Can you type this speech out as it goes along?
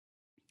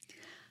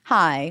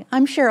Hi,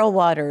 I'm Cheryl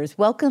Waters.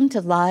 Welcome to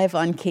Live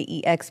on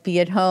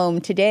KEXP at Home.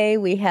 Today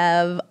we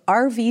have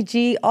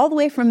RVG all the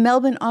way from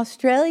Melbourne,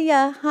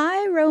 Australia.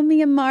 Hi,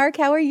 Romy and Mark.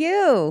 How are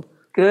you?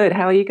 Good.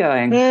 How are you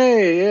going?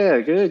 Hey,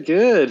 yeah,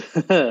 good.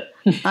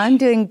 I'm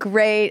doing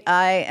great.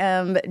 I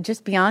am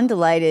just beyond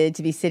delighted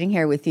to be sitting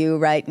here with you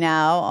right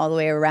now, all the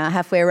way around,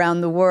 halfway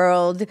around the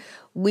world.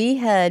 We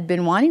had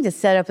been wanting to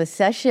set up a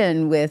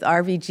session with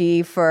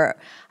RVG for,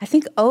 I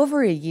think,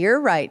 over a year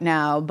right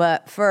now,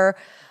 but for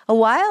a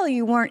while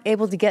you weren't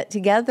able to get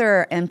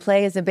together and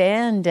play as a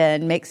band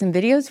and make some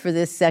videos for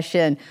this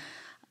session.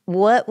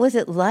 What was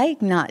it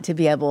like not to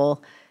be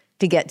able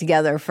to get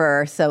together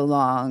for so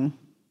long?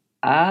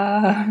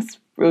 It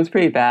was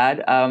pretty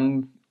bad.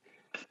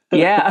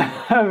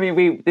 Yeah, I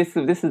mean, this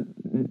is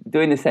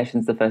doing the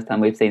session's the first time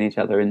we've seen each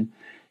other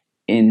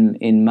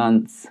in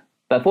months.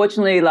 But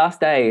fortunately, last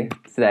day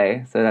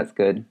today, so that's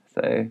good.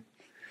 So.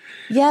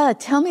 Yeah,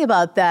 tell me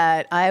about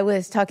that. I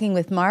was talking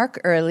with Mark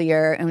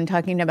earlier and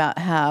talking about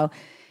how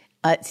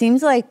it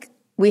seems like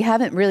we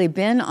haven't really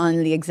been on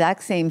the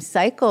exact same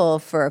cycle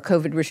for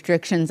COVID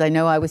restrictions. I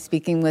know I was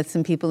speaking with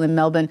some people in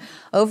Melbourne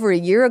over a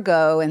year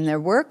ago, and there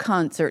were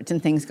concerts and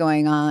things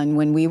going on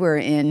when we were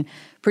in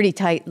pretty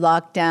tight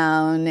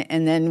lockdown.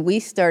 And then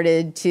we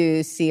started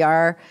to see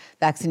our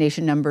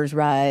vaccination numbers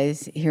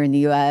rise here in the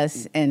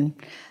U.S. and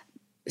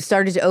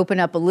started to open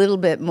up a little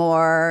bit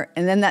more.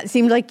 And then that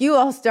seemed like you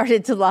all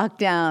started to lock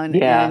down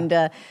and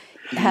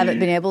haven't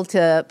been able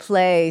to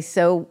play.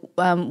 So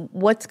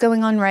what's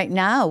going on right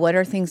now? What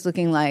are things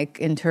looking like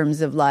in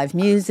terms of live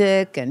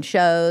music and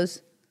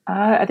shows?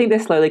 I think they're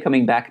slowly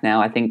coming back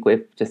now. I think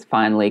we've just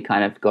finally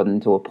kind of gotten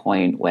to a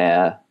point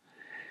where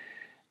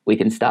we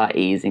can start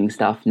easing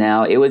stuff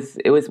now.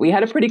 We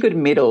had a pretty good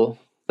middle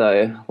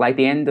though. Like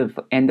the end of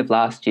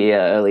last year,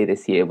 early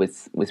this year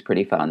was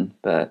pretty fun,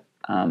 but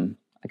I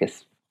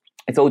guess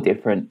it's all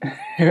different.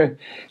 The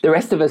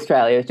rest of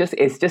Australia,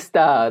 it's just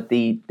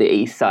the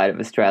east side of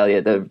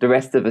Australia. The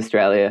rest of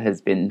Australia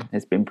has been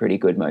pretty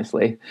good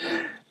mostly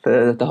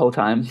for the whole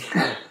time.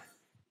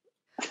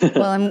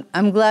 Well,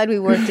 I'm glad we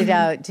worked it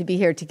out to be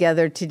here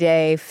together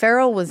today.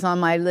 Feral was on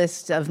my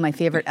list of my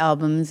favorite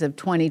albums of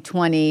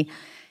 2020.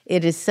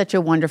 It is such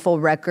a wonderful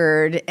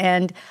record.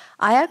 And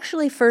I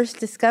actually first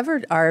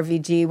discovered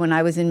RVG when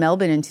I was in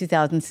Melbourne in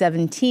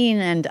 2017,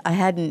 and I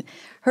hadn't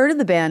heard of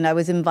the band. I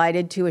was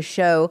invited to a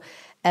show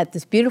at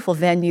this beautiful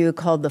venue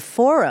called The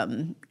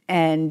Forum,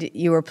 and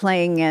you were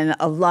playing, and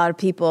a lot of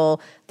people,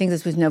 I think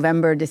this was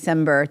November,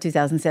 December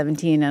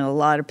 2017, and a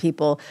lot of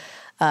people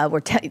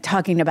were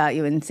talking about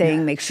you and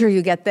saying, make sure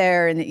you get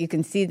there and that you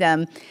can see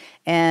them.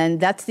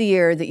 And that's the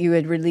year that you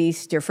had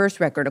released your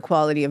first record, A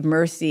Quality of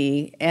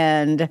Mercy,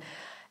 and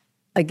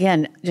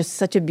again, just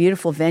such a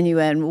beautiful venue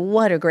and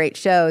what a great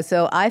show.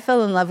 So I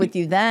fell in love with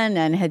you then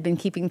and had been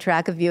keeping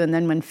track of you. And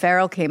then when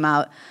Feral came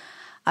out,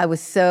 I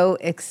was so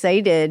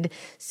excited.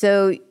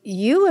 So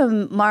you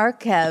and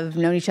Mark have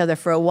known each other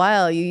for a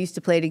while. You used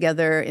to play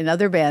together in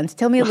other bands.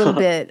 Tell me a little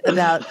bit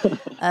about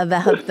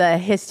the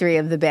history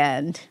of the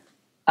band.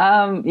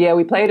 Yeah,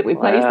 we used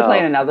to play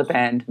in another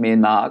band, me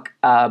and Mark.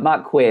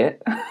 Mark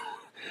quit.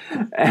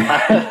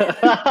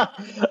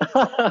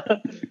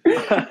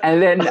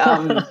 And then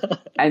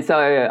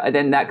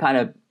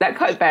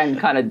that band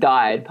kind of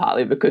died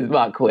partly because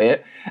Mark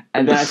quit,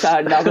 and then I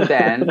started another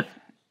band,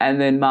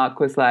 and then Mark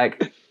was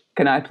like,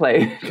 can I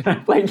play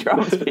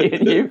drums for your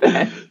new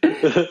band?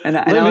 And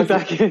I was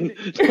like, I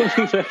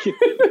was like,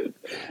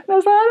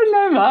 I don't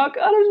know, Mark,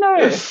 I don't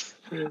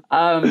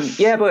know.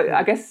 Yeah, but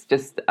I guess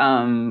just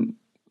I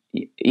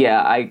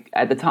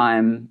at the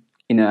time,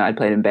 I'd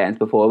played in bands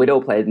before. We'd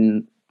all played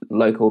in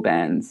local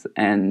bands,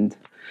 and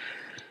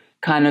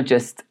kind of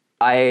just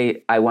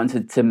I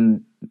wanted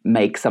to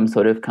make some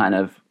sort of kind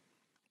of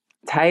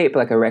tape,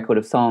 like a record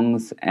of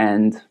songs,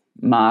 and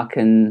Mark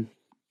and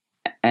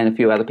a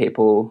few other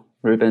people,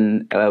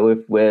 Ruben,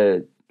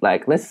 were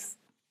like, let's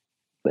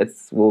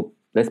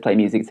play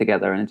music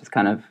together, and just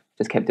kind of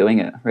kept doing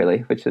it really,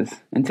 which is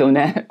until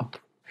now.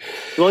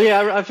 Well,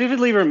 yeah, I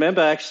vividly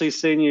remember actually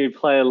seeing you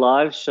play a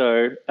live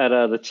show at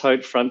the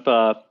Tote Front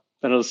Bar,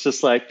 and it was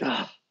just like,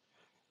 I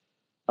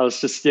was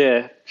just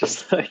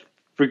like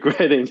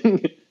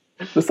regretting.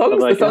 The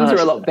songs are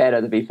a lot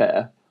better, to be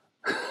fair.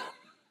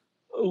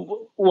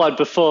 What,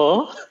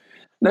 before?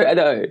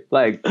 No,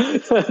 like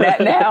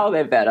now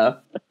they're better.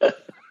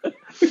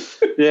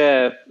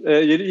 Yeah,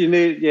 you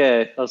need.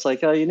 Yeah, I was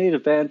like, you need a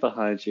band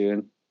behind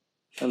you,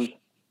 and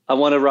I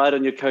want to ride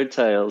on your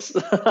coattails.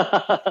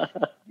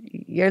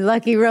 You're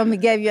lucky Romy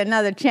gave you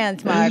another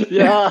chance, Mark.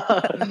 Yeah.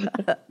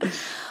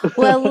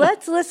 Well,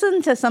 let's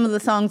listen to some of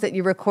the songs that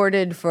you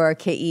recorded for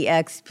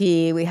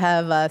KEXP. We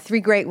have 3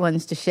 great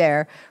ones to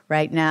share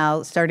right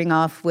now, starting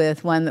off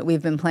with one that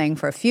we've been playing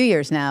for a few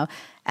years now,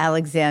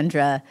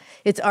 Alexandra.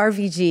 It's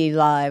RVG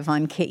live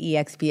on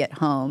KEXP at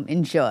Home.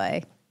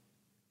 Enjoy.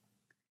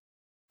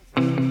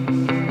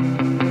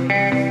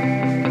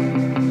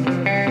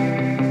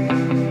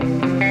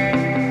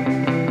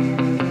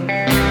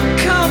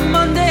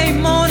 Monday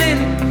morning,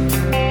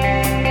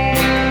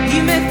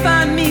 you may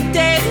find me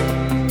dead.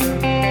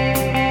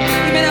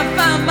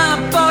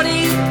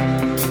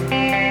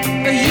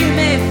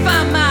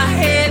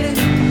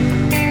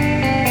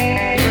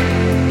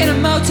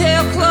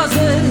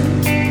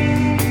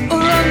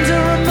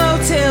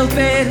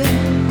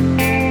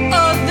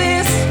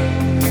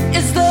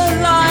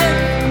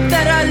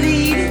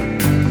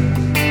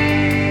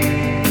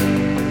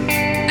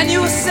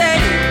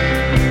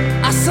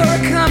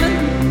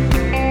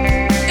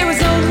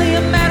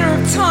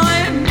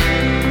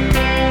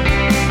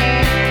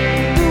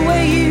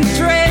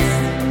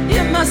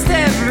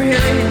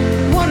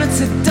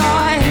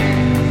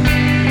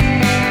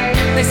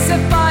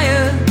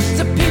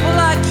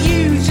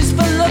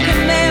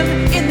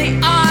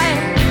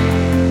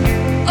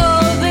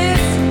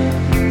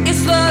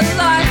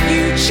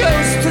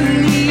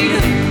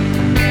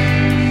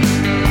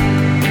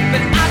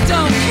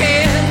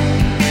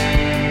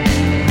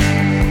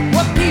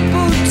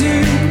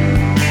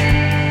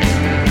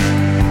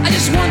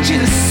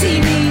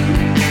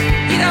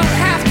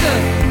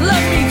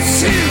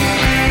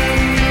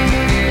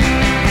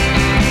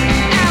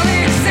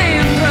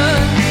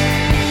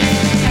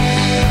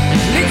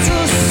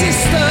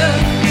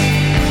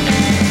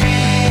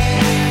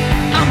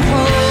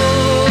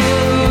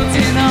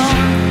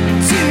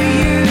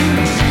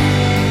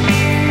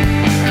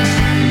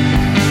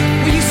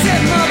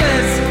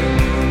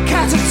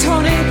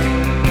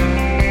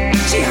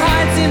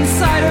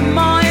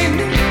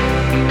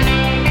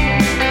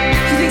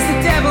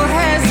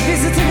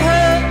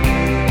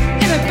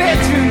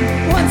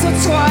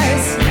 once or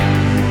twice.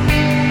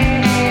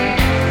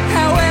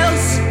 How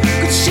else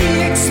could she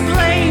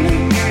explain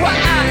why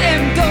I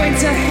am going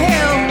to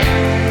hell?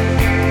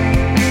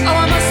 Oh,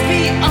 I must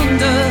be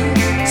under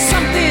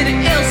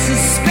something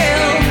else's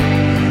spell.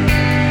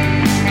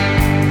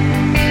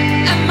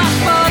 And my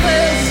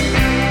father's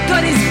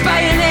got his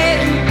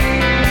bayonet.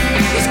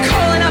 He's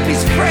calling up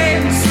his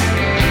friends.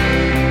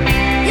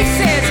 He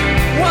says,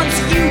 once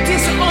you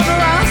dishonor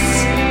us,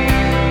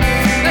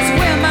 that's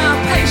where my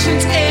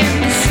patience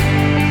ends.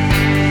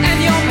 And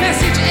your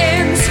message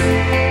ends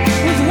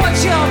with watch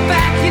your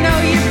back, you know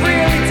you've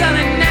really done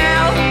it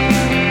now.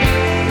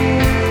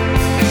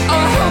 Oh,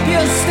 I hope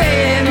you're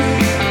staying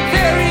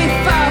very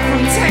far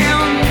from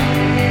town.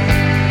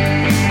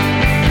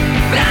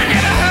 But I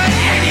never hurt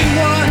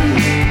anyone,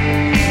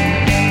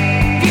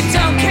 if you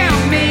don't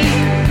count me.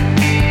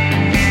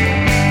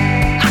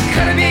 I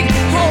cut a big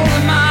hole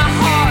in my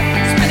heart,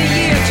 spent a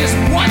year just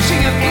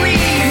watching it bleed.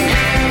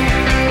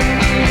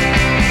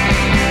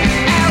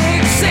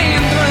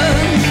 Alexandra,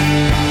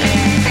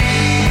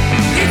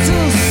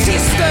 little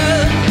sister,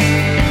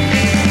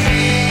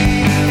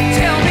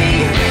 tell me,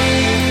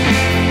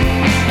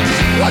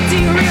 what do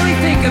you really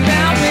think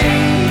about me?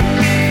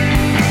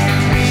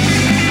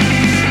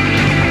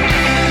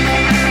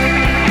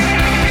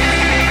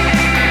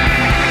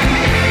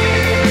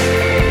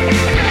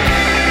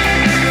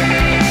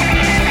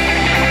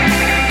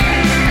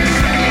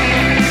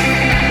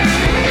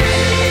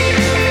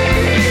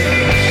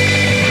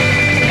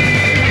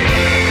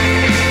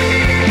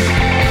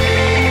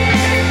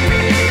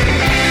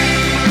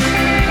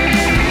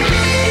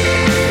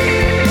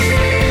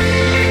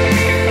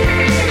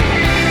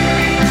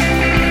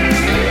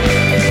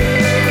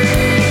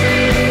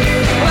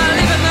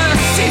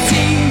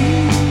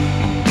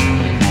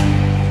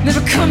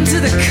 Come to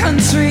the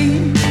country,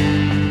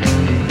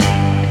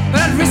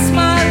 but I'd risk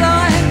my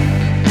life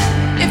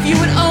if you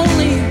would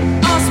only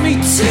ask me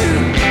to.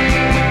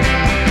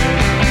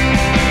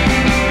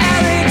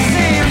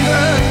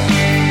 Alexandra,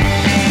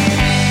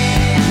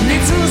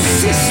 little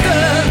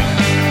sister,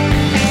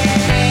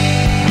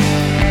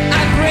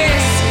 I'd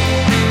risk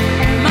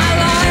my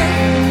life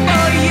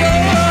for you.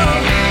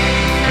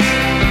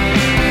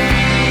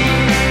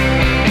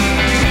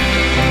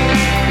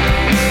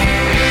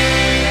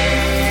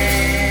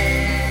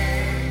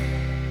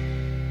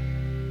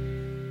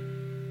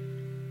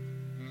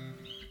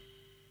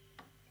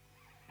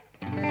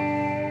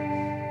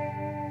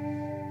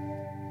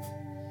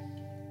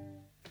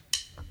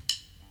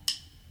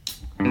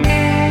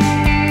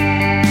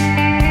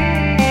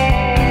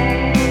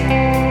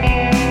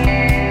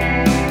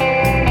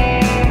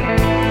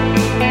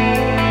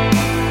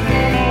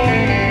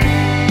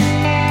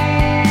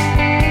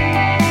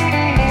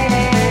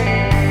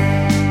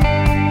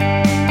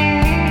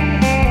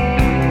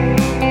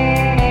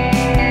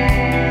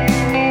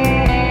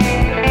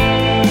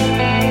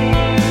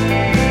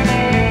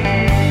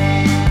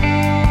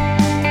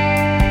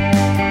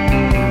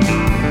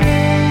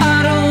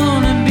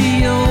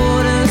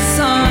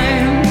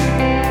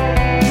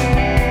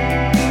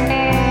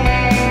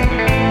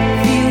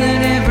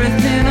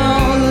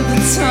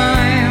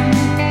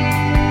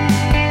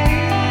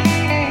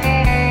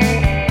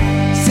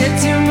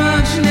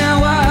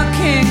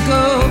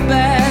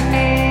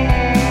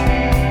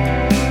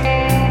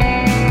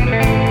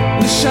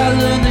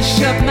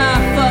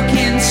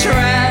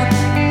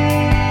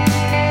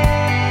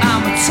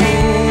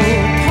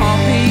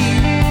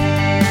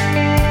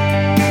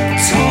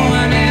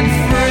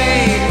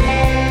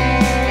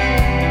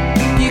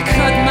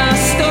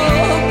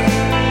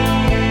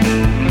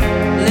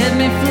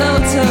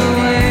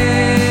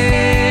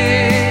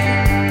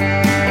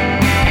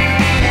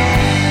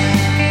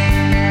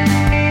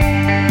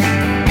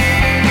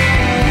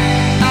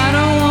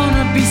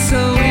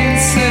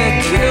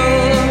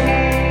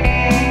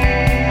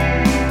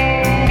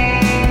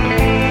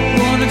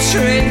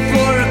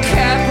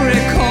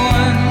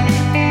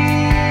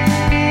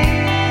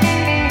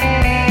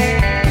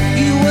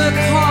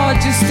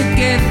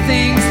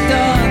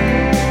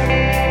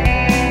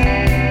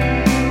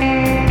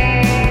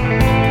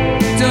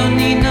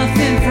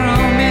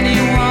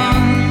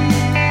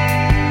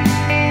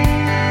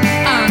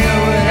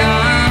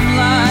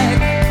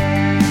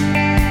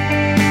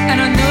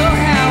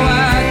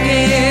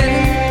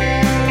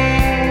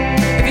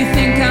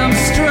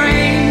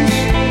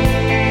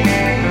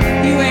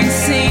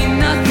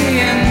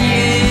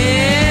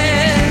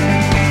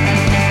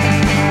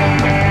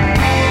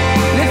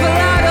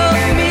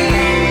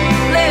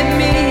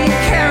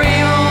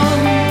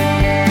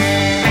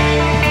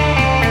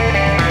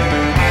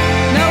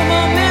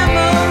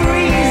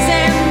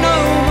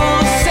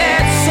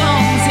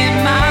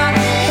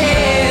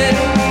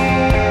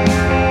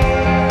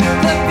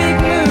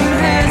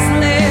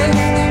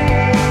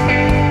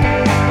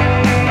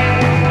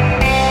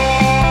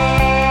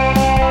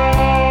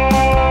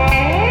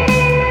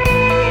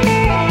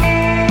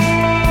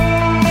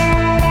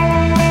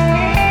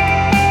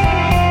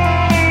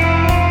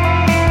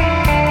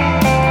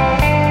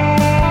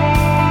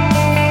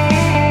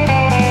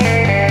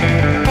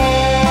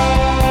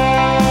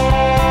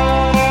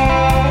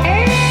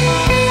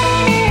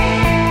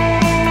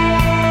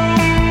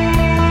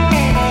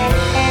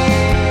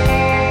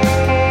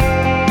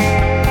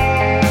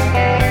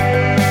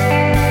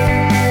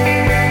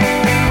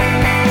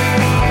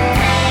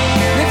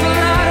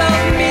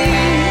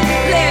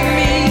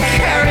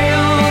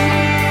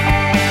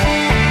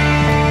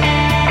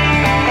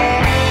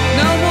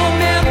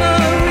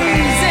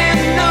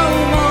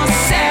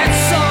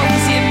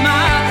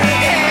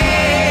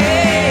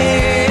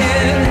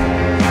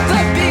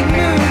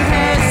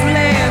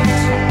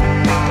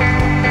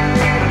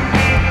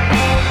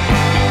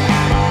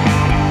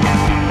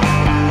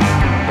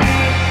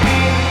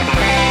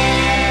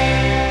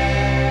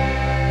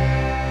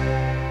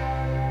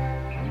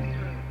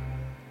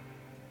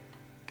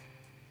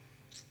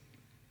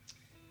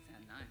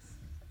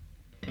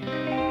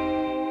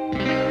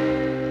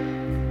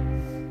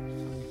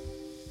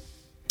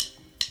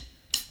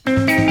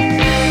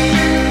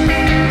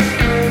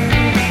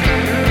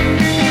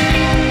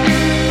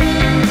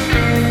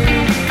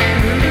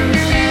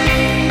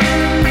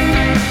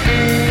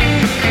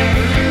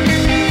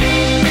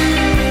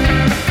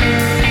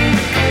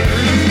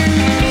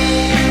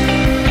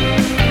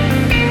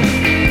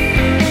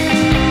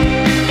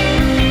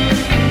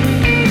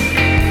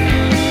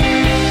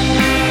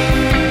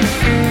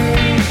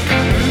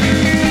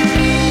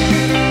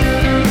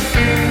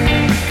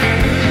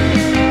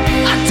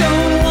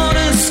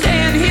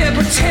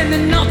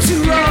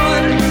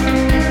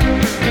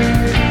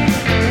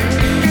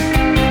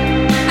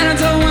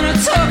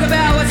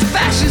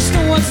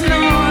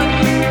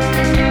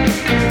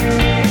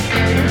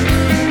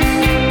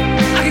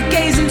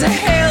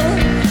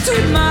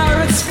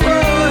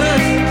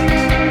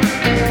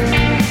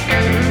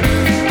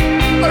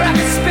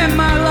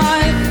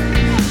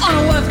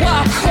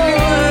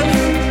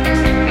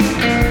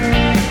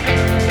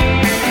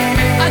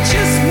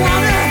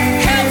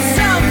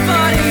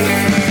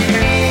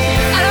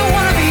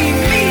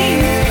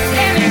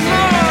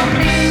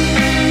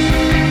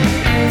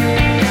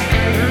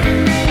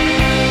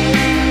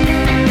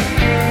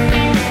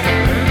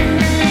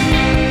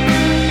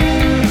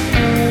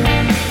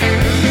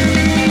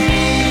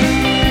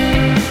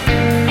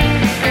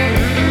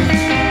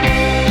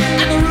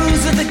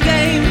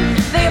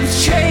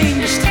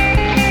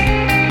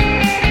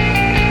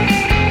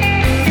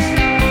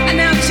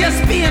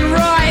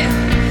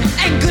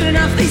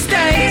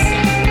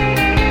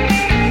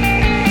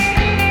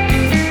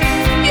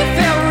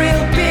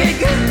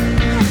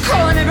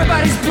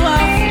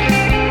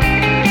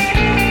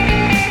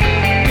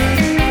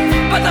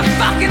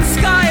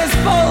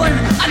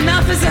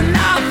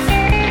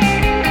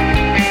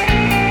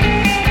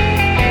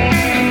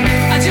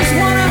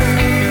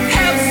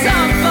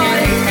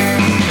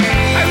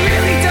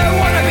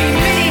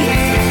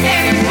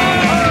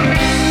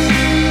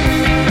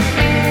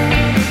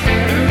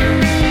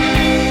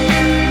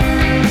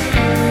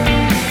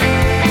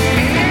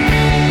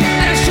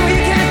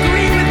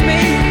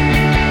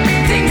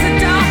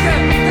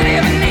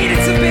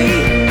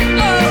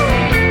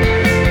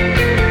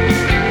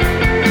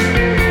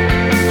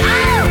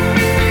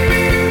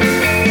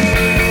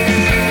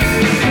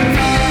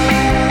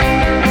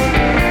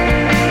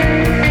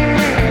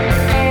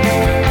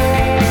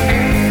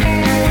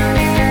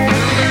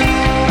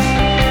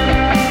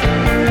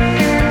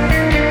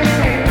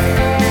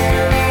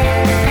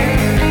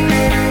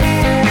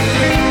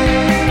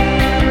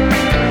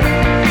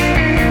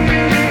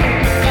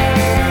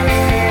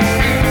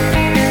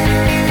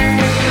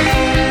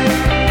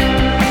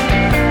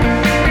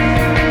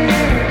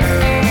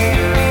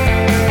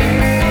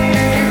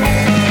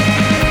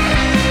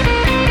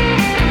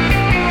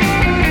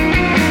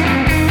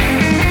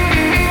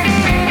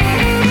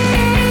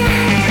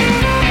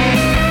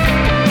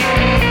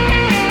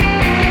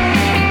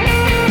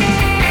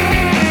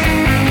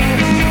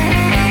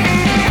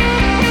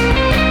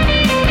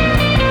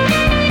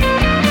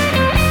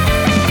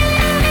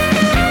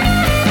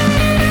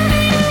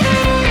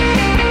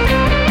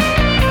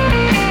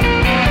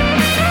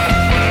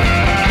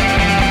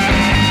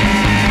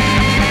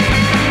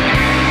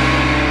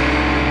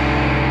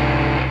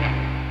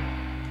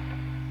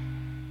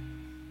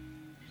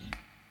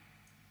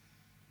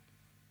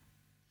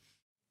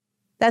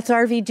 That's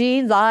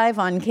RVG live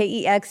on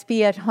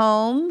KEXP at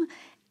home.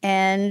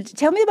 And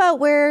tell me about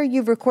where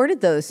you've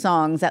recorded those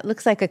songs. That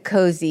looks like a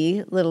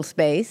cozy little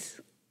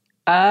space.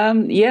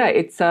 Yeah,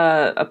 it's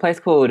a place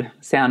called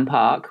Sound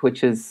Park,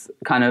 which is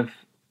kind of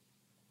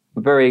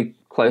very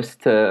close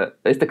to,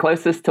 it's the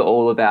closest to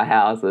all of our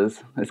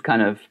houses. It's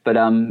kind of, but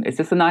it's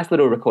just a nice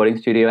little recording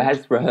studio. It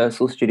has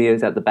rehearsal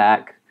studios at the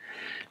back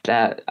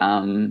that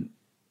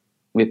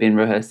we've been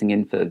rehearsing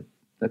in for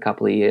a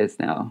couple of years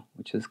now,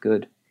 which is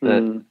good.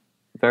 But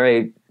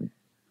very,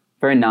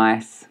 very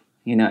nice.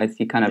 You know, it's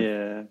you kind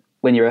of,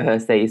 when you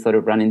rehearse there, you sort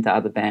of run into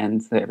other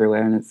bands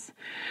everywhere, and it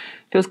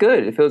feels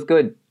good. It feels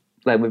good.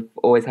 Like, we've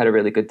always had a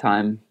really good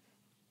time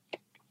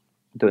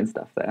doing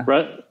stuff there.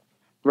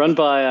 Run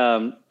by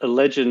a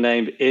legend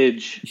named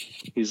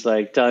Edge. He's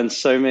like done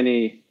so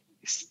many.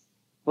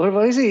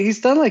 What is he?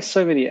 He's done like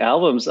so many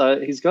albums.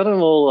 He's got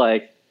them all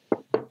like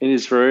in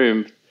his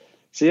room.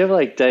 So you have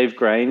like Dave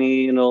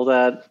Graney and all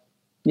that.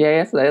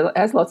 Yeah, so it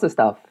has lots of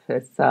stuff.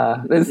 It's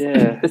there's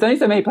only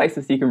so many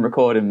places you can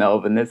record in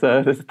Melbourne. There's 3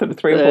 or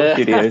 4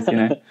 studios, you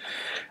know.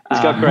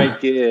 He's got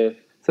great gear.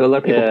 So a lot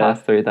of people pass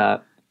through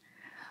that.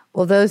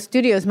 Well, those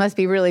studios must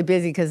be really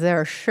busy because there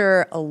are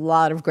sure a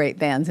lot of great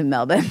bands in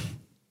Melbourne.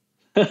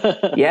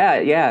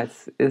 Yeah.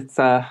 It's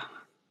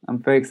I'm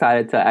very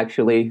excited to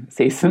actually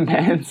see some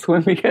bands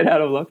when we get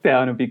out of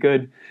lockdown. It'll be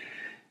good.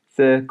 It's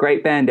a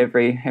great band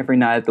every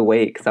night of the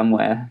week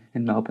somewhere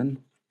in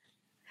Melbourne.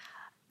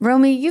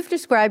 Romy, you've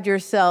described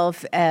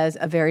yourself as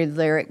a very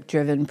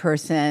lyric-driven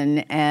person,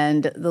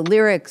 and the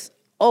lyrics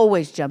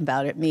always jump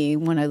out at me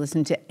when I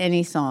listen to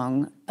any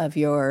song of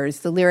yours.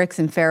 The lyrics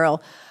in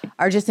Feral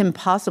are just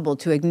impossible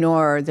to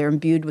ignore. They're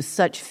imbued with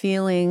such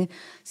feeling,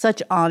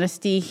 such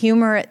honesty,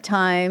 humor at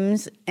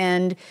times,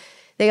 and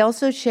they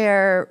also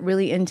share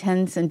really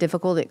intense and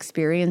difficult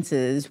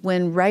experiences.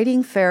 When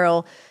writing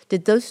Feral,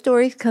 did those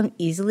stories come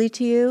easily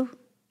to you?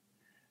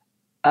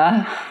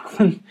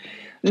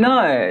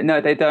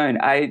 No, they don't.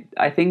 I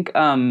think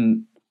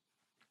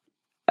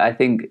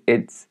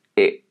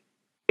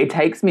it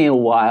takes me a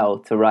while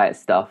to write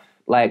stuff.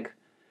 Like,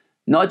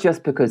 not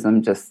just because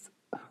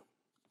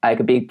I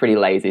could be pretty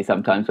lazy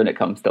sometimes when it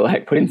comes to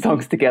like putting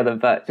songs together,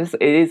 but just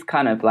it is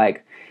kind of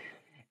like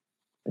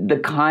the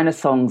kind of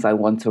songs I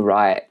want to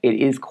write. It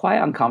is quite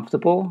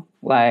uncomfortable.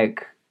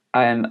 Like,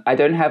 I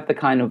don't have the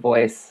kind of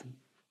voice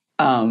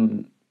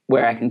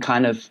where I can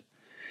kind of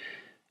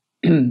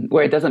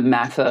where it doesn't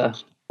matter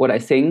what I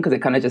sing, because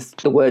it kind of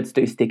just, the words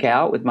do stick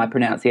out with my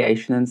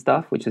pronunciation and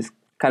stuff, which is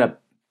kind of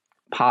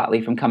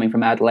partly from coming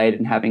from Adelaide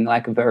and having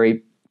like a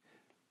very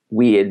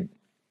weird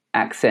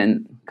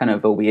accent, kind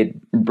of a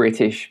weird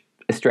British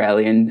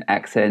Australian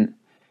accent.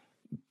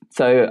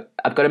 So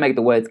I've got to make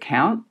the words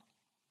count,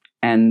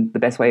 and the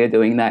best way of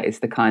doing that is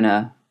to kind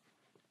of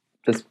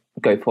just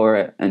go for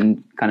it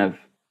and kind of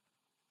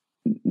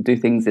do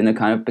things in a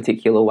kind of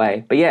particular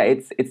way. But yeah,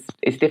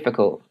 it's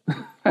difficult.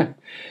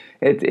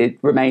 It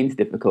remains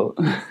difficult.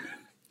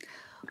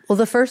 Well,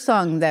 the first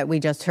song that we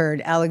just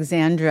heard,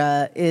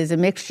 Alexandra, is a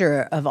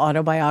mixture of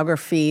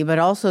autobiography, but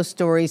also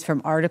stories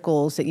from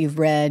articles that you've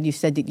read. You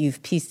said that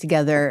you've pieced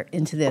together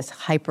into this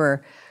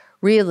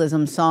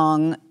hyper-realism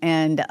song.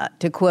 And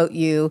to quote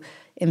you,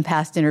 in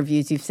past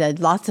interviews, you've said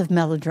lots of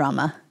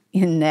melodrama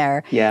in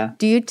there. Yeah.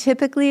 Do you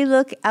typically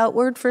look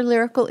outward for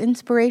lyrical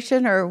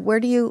inspiration, or where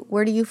do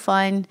you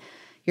find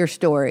your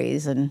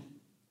stories? And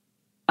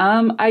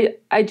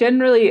I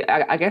generally,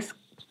 I guess,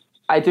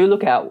 I do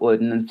look outward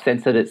in the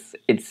sense that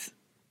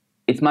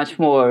it's much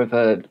more of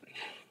an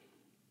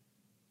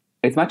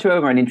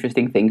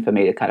interesting thing for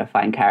me to kind of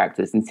find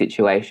characters and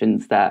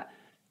situations that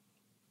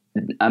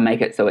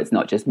make it so it's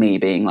not just me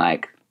being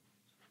like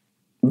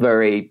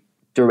very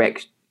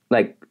direct,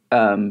 like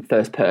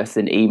first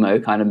person emo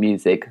kind of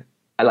music.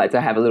 I like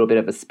to have a little bit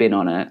of a spin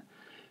on it,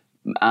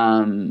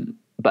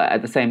 but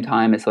at the same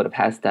time, it sort of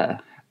has to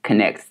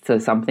connect to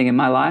something in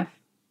my life.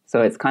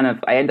 So it's kind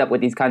of, I end up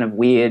with these kind of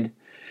weird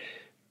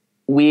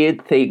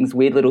things,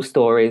 weird little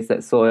stories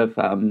that sort of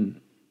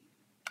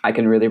I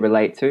can really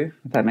relate to,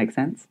 if that makes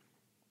sense.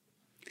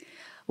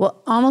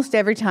 Well, almost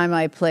every time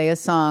I play a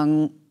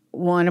song,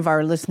 one of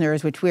our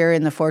listeners, which we're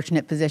in the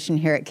fortunate position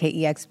here at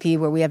KEXP,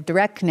 where we have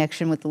direct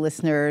connection with the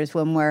listeners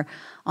when we're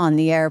on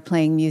the air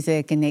playing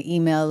music, and they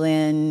email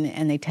in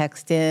and they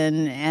text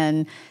in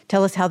and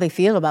tell us how they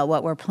feel about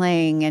what we're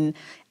playing. And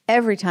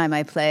every time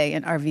I play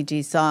an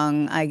RVG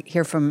song, I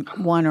hear from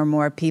one or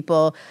more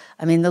people.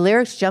 I mean, the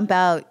lyrics jump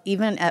out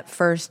even at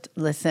first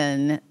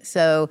listen.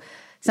 So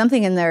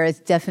something in there is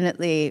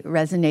definitely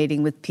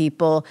resonating with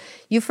people.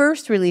 You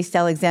first released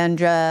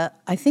Alexandra,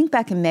 I think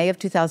back in May of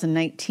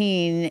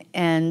 2019,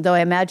 and though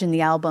I imagine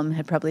the album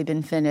had probably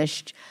been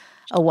finished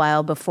a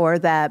while before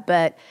that,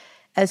 but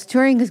as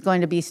touring is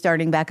going to be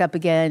starting back up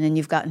again, and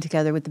you've gotten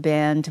together with the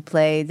band to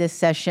play this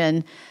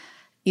session,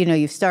 you know,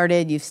 you've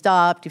started, you've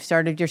stopped, you've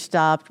started, you're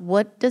stopped.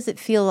 What does it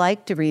feel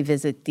like to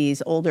revisit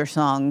these older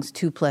songs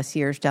 2+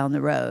 years down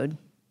the road?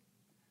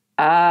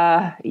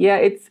 Yeah,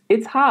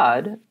 it's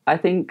hard. I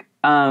think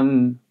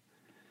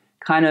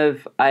kind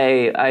of,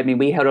 I mean,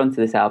 we held on to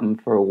this album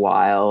for a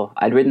while.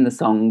 I'd written the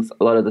songs.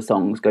 A lot of the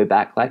songs go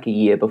back like a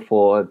year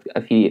before,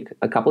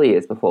 a couple of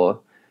years before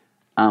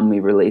we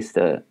released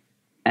it.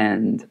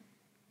 And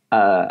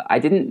I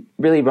didn't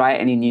really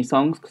write any new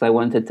songs because I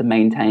wanted to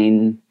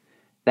maintain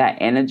that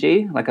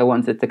energy. Like I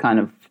wanted to kind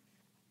of,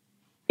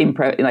 in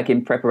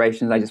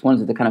preparations, I just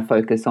wanted to kind of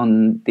focus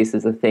on this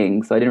as a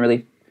thing. So I didn't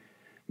really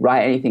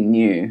write anything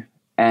new.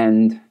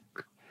 And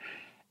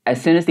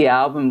as soon as the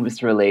album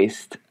was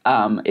released,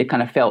 it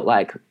kind of felt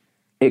like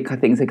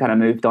things had kind of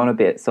moved on a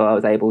bit. So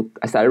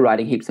I started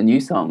writing heaps of new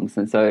songs.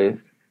 And so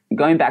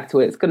going back to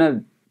it,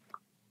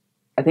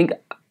 I think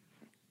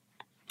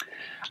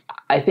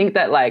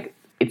that like,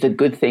 it's a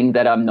good thing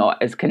that I'm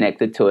not as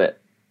connected to it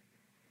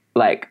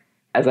like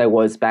as I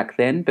was back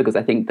then, because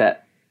I think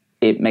that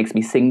it makes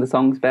me sing the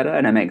songs better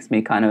and it makes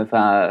me kind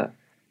of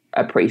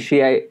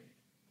appreciate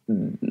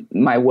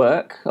my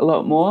work a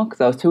lot more,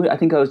 because I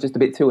think I was just a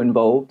bit too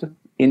involved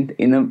when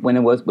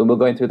we were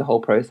going through the whole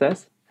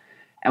process.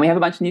 And we have a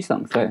bunch of new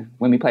songs, so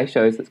when we play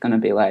shows, it's going to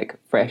be like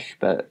fresh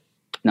but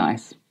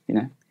nice, you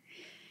know.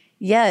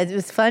 Yeah, it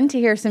was fun to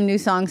hear some new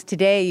songs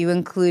today. You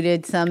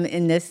included some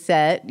in this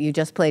set. You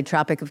just played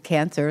Tropic of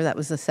Cancer. That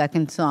was the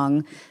second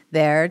song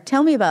there.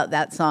 Tell me about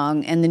that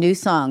song and the new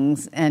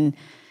songs and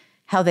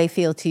how they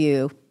feel to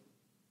you.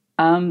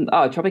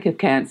 Tropic of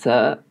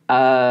Cancer.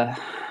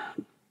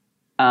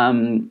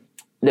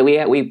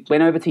 We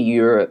went over to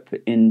Europe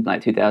in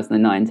like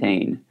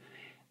 2019.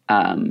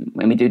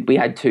 When we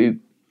had two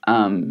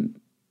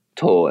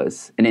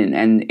tours, and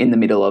in the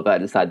middle of it, I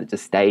decided to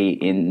stay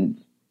in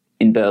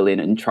Berlin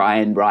and try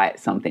and write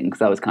something,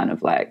 because I was kind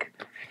of like,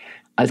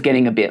 I was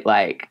getting a bit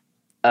like,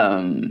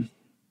 I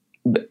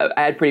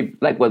had pretty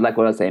like what I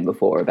was saying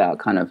before about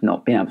kind of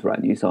not being able to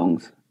write new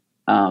songs,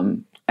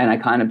 and I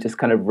kind of just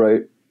kind of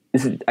wrote.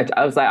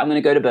 I was like, I'm going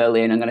to go to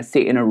Berlin. I'm going to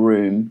sit in a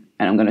room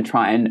and I'm going to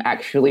try and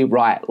actually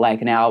write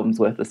like an album's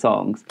worth of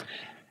songs.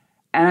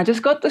 And I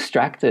just got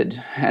distracted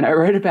and I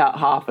wrote about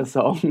half a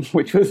song,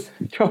 which was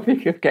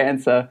Tropic of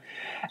Cancer.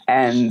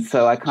 And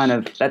so I kind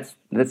of, that's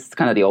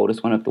kind of the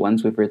oldest one of the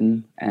ones we've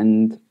written.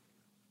 And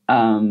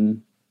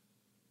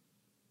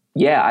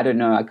yeah, I don't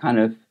know. I kind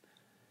of,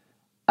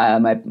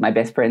 my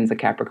best friend's a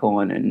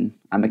Capricorn and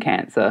I'm a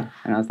Cancer.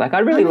 And I was like, I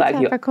really like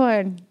you.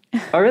 Capricorn.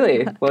 Oh,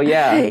 really? Well,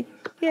 yeah.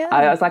 Yeah.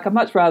 I was like, I'd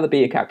much rather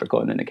be a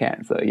Capricorn than a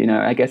Cancer, you know.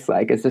 I guess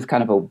like it's just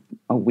kind of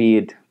a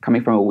weird,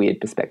 coming from a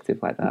weird perspective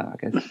like that, I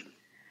guess.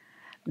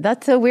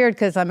 That's so weird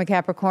because I'm a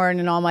Capricorn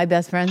and all my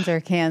best friends are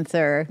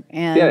Cancer.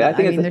 And yeah, I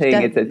think it's a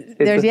thing. It's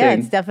a thing.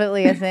 It's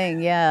definitely a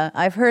thing. Yeah,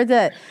 I've heard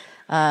that.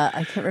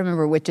 I can't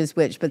remember which is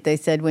which, but they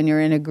said when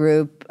you're in a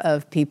group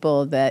of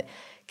people that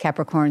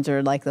Capricorns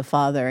are like the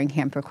father and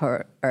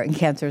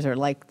Cancers are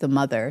like the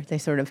mother. They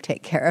sort of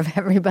take care of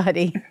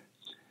everybody.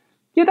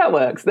 Yeah, that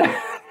works.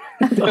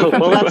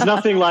 Well, that's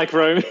nothing like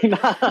Romy.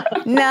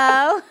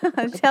 No?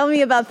 Tell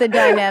me about the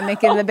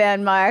dynamic in the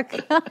band, Mark.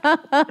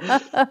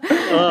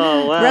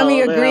 Oh, wow.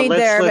 Romy agreed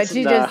but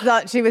she just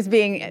thought she was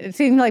it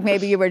seemed like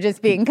maybe you were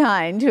just being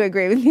kind to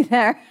agree with me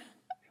there.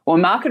 Well,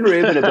 Mark and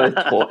Ruben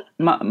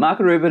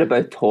are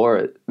both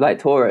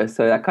Taurus,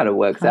 so that kind of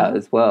works out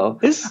as well.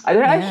 I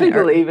don't actually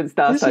believe in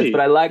star signs, but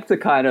I like to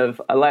kind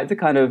of,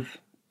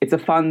 it's a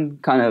fun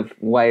kind of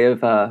way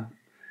of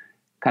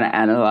kind of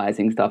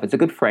analyzing stuff. It's a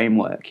good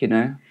framework, you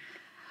know?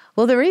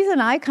 Well, the reason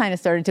I kind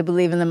of started to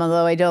believe in them,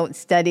 although I don't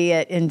study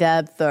it in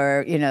depth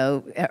or, you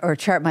know, or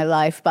chart my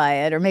life by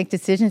it or make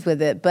decisions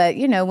with it, but,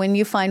 you know, when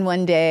you find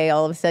one day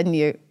all of a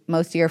sudden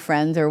most of your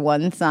friends are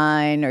one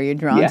sign, or you're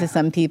drawn to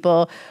some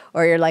people,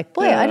 or you're like,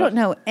 boy, I don't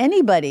know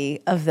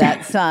anybody of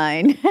that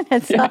sign.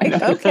 It's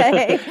like,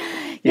 okay,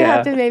 you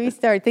have to maybe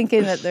start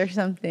thinking that there's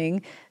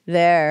something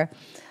there.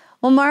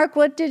 Well, Mark,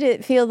 what did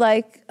it feel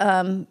like,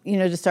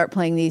 to start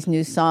playing these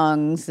new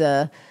songs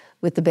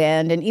with the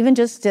band, and even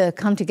just to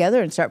come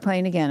together and start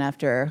playing again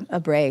after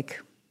a break?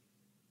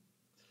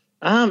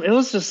 It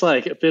was just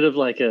like a bit of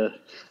like a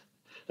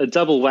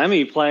double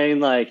whammy,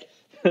 playing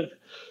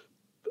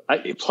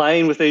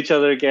with each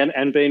other again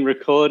and being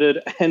recorded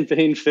and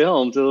being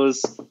filmed. It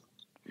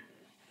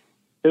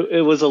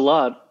was a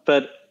lot,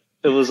 but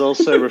it was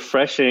also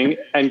refreshing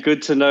and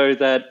good to know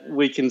that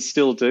we can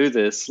still do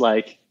this,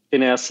 like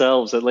in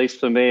ourselves. At least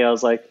for me, I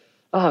was like,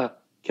 oh,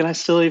 can I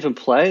still even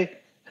play?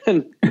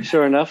 And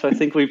sure enough, I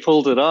think we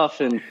pulled it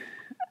off, and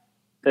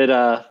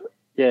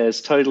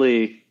it's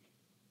totally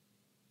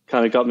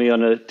kind of got me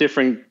on a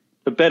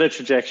better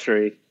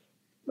trajectory.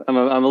 I'm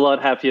a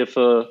lot happier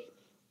for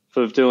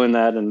doing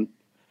that, and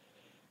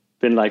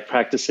been like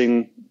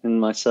practicing in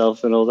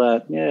myself and all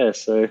that. Yeah,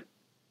 so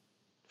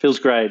feels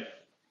great.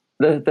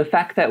 The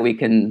fact that we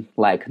can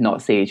like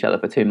not see each other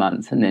for 2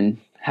 months and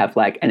then have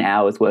like an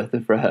hour's worth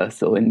of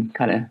rehearsal and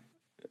kind of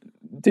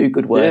do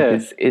good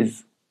work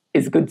is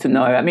good to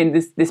know. I mean,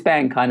 this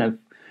band kind of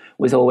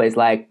was always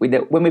like,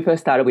 when we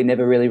first started, we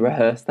never really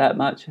rehearsed that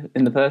much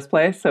in the first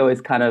place. So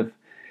it's kind of,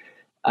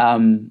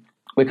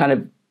 we kind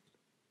of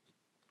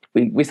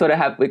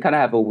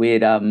have a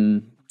weird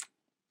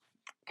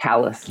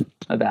callous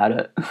about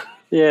it.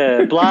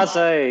 Yeah,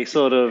 blasé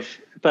sort of.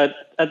 But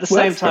at the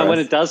same time, when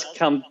it does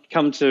come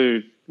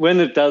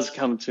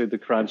to the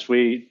crunch,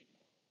 we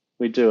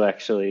do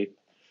actually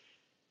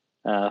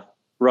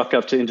rock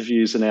up to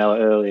interviews an hour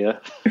earlier.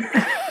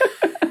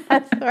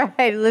 That's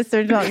right.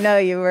 Listeners don't know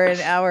you were an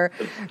hour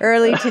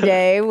early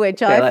today,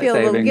 which I feel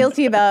a little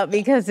guilty about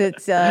because it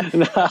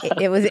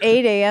was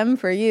 8 a.m.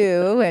 for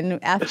you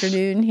and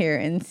afternoon here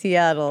in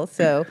Seattle.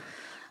 So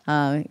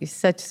you're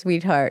such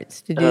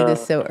sweethearts to do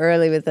this so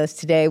early with us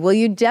today. Well,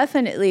 you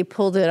definitely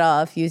pulled it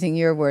off, using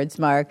your words,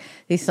 Mark.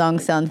 These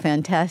songs sound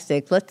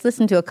fantastic. Let's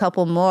listen to a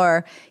couple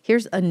more.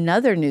 Here's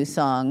another new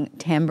song,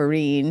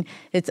 Tambourine.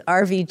 It's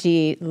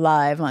RVG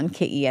live on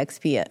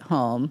KEXP at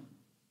Home.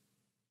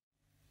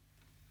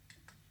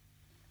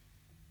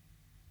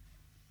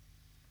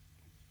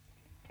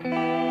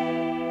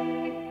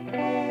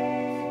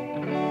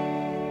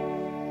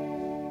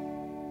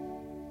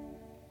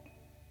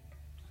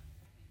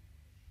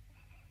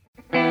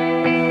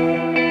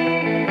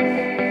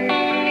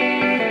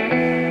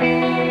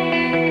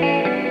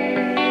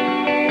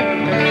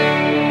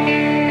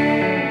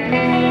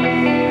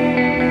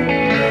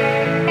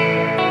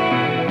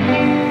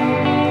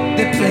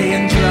 They're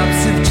playing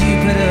drops of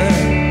Jupiter,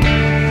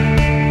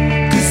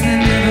 'cause they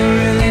never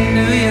really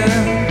knew you.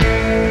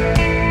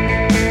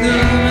 The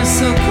room is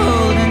so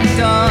cold and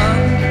dark.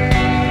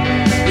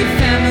 Your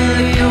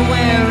family are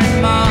wearing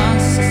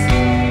masks.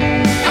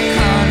 I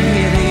can't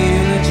hear the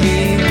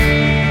eulogy.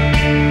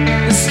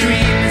 The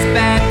stream is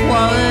bad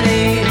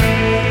quality,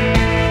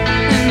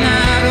 and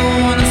I don't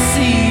wanna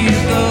see you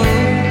go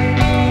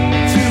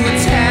through a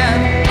tab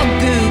of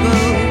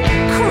Google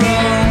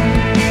Chrome.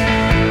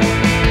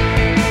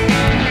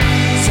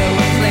 So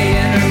we're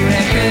playing a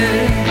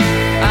record.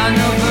 I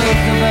know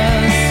both of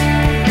us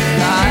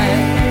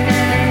live,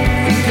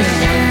 thinking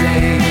one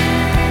day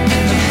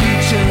in the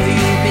future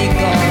you'll be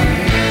gone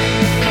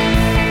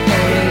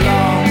for a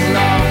long,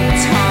 long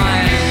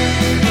time.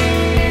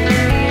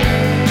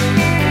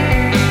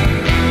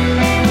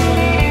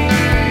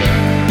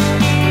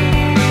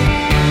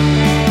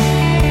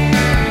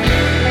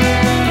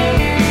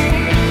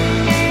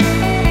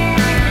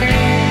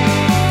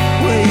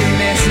 Will you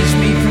message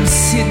me from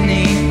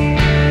Sydney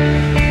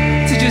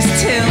to just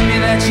tell me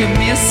that you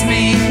miss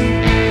me?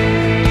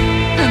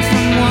 And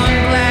from one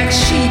black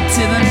sheep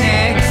to the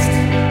next,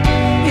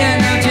 you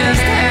know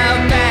just how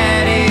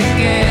bad it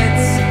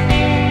gets.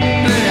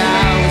 But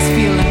I was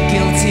feeling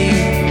guilty.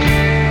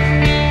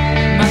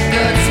 My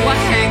guts were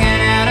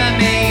hanging out of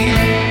me.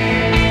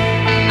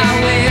 I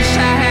wish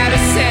I had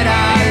said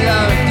I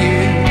loved you.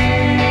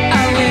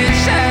 I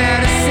wish I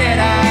had said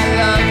I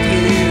loved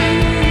you.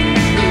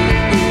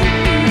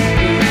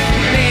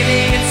 Baby,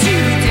 it's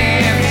too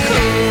damn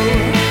cool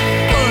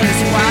for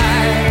this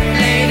white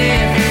lady.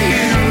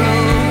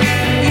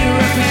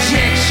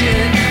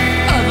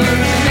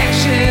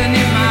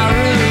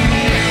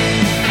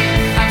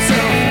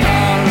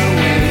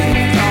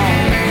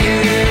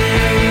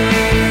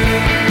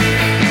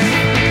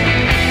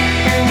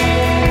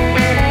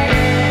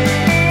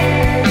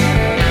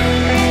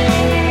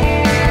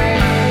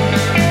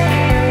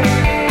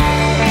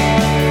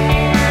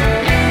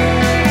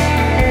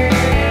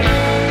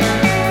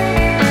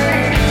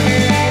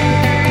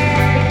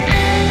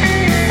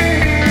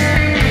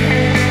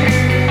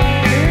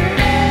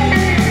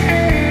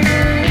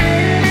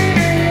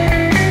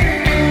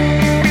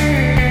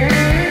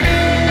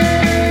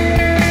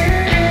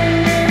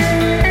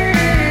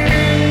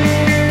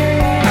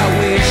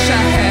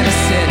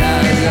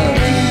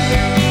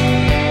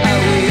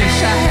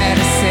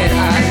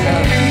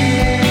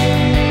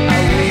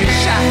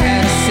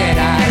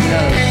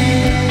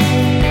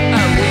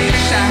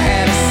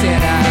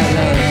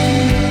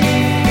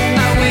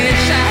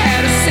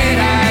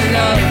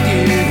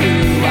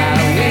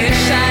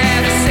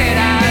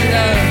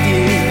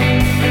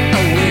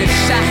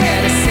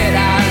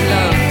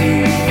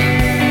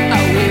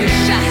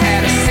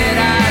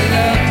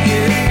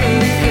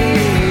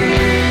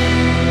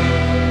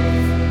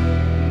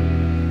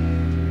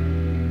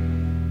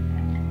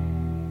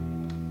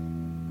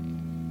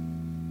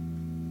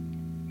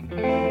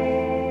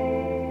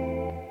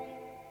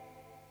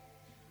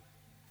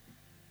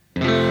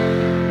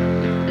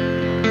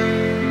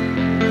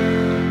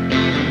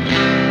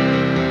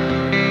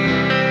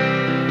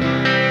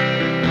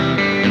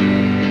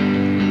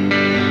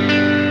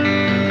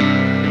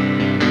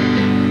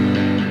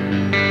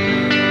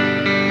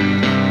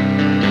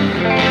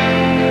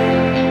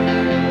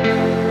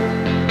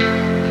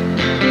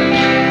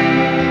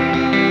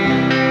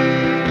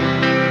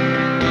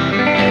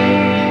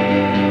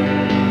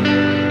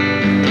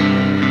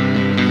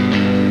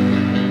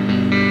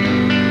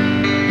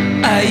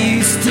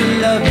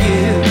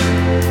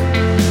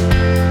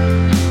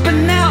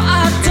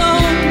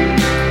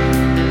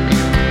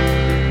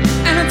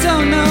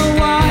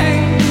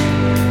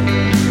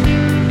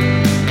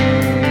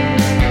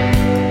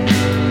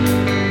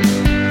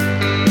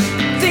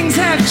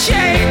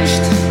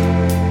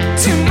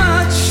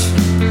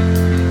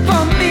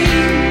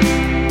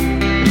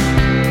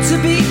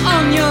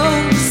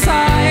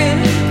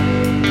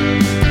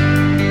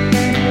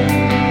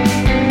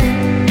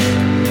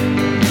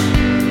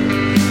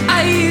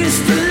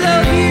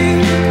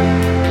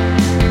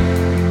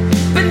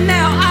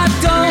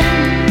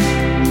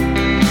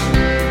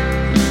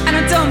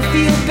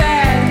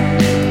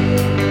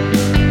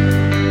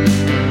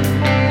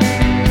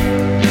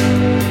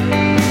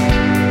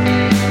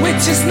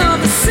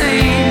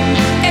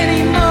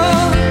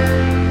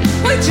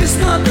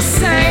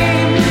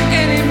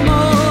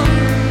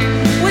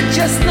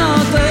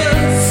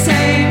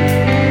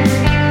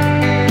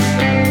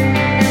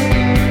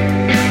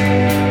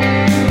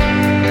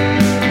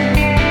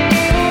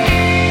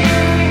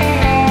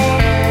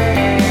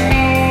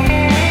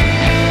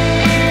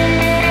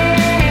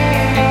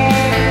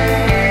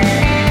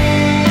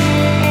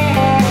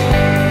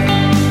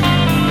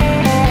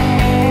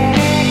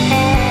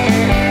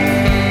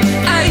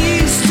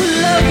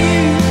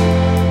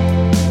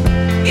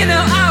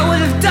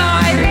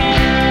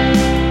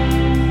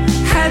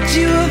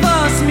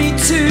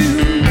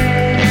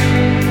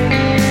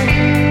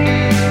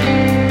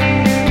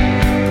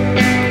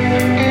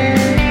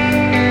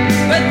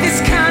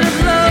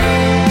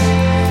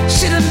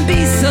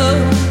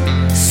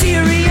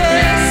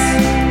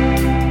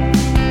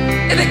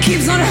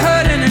 keeps on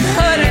hurting and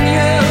hurting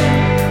you.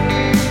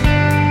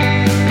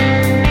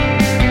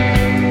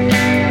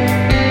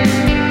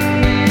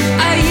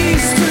 I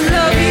used to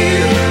love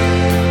you,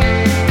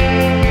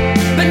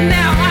 but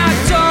now I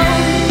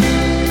don't,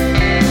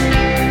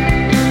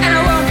 and I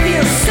won't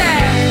feel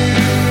sad.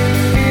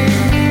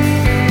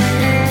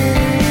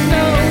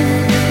 No,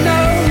 no,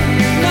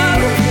 no,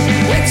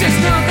 we're just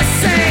not the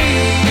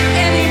same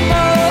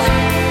anymore.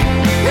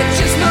 We're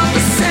just not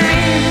the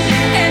same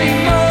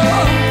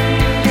anymore.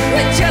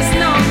 We're just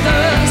not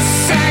the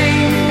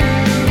same.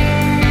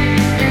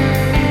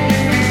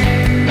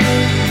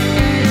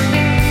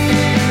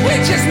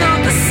 We're just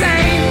not the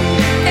same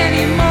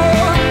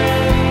anymore.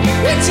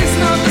 We're just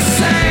not the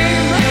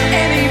same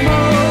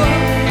anymore.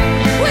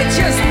 We're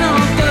just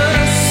not the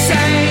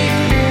same.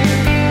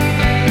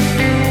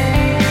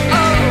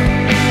 Oh.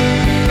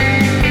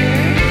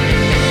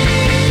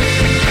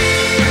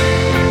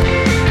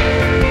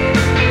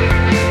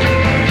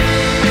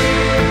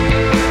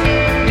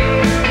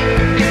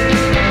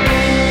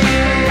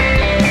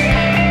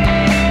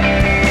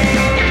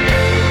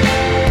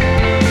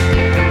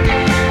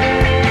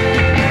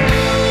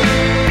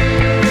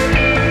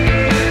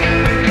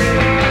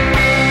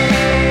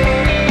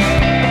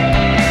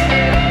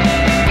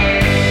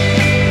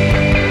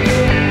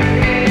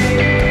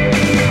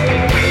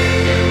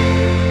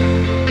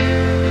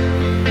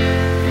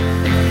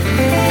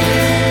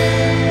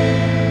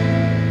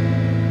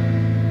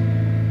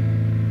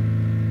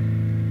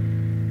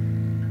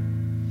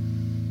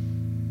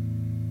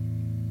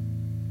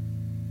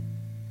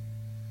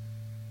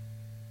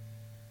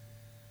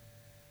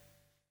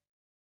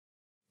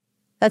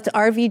 That's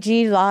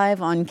RVG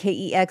live on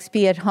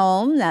KEXP at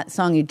home. That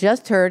song you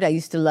just heard, I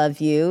Used to Love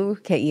You.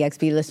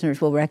 KEXP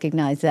listeners will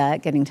recognize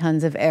that, getting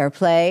tons of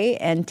airplay.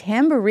 And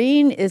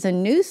Tambourine is a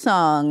new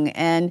song.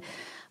 And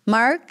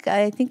Mark,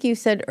 I think you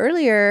said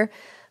earlier,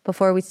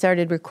 before we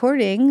started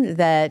recording,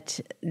 that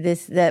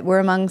we're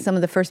among some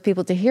of the first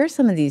people to hear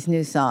some of these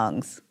new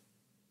songs.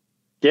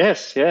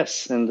 Yes,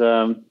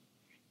 and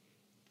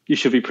you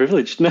should be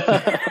privileged.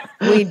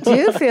 We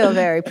do feel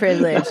very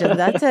privileged, and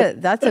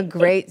that's a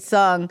great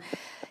song.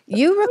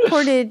 You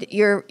recorded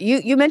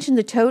you mentioned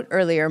the Tote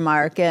earlier,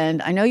 Mark,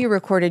 and I know you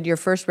recorded your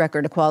first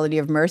record, Equality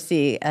of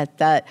Mercy, at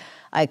that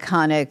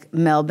iconic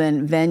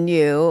Melbourne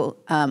venue,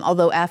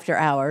 although after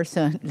hours,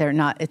 so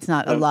it's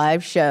not a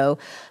live show.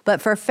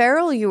 But for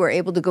Feral, you were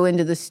able to go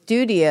into the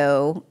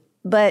studio,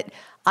 but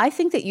I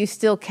think that you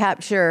still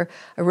capture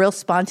a real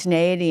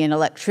spontaneity and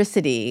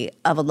electricity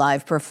of a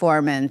live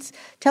performance.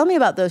 Tell me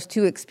about those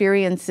two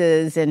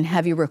experiences, and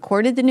have you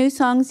recorded the new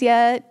songs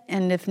yet?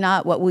 And if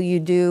not, what will you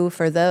do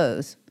for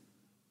those?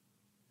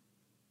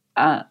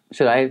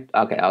 Should I?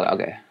 Okay, I'll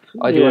go.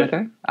 Oh, do you want to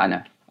go? I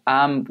know.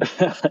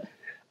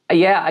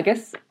 Yeah, I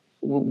guess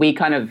we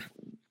tried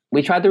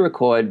to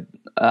record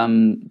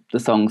the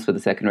songs for the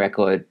second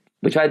record.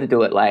 We tried to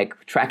do it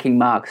like tracking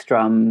Mark's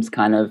drums,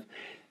 kind of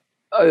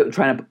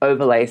trying to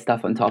overlay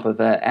stuff on top of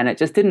it, and it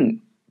just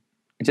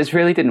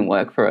really didn't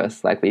work for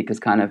us. Like, we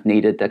just kind of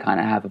needed to kind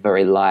of have a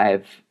very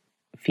live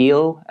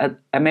feel, and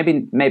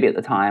maybe at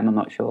the time, I'm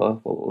not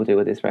sure what we'll do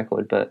with this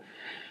record, but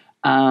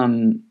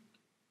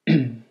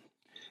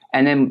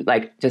and then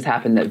like just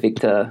happened that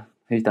Victor,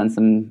 who's done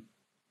some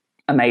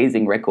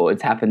amazing records,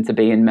 happened to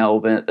be in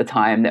Melbourne at the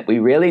time that we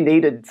really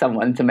needed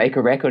someone to make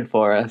a record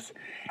for us,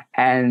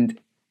 and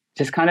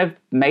just kind of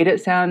made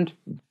it sound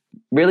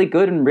really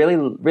good and really,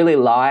 really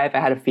live. It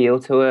had a feel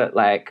to it.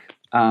 Like,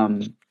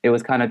 it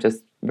was kind of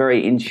just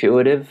very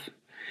intuitive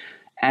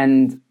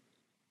and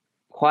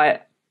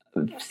quite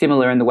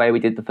similar in the way we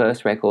did the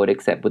first record,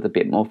 except with a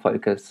bit more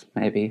focus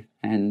maybe.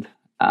 And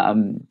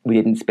we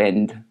didn't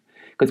spend,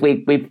 because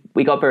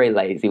we got very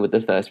lazy with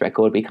the first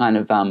record. We kind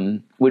of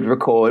we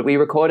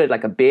recorded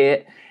like a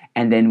bit,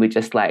 and then we'd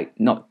just like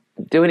not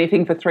do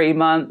anything for 3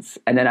 months,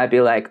 and then I'd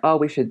be like, oh,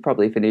 we should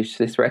probably finish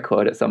this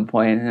record at some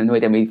point, and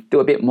then we do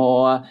a bit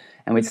more,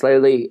 and we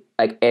slowly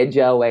like edge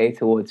our way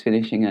towards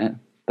finishing it.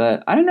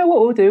 But I don't know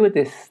what we'll do with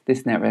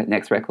this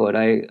next record.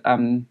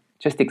 I'm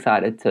just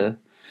excited to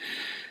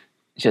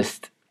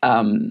just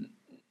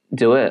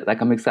do it. Like,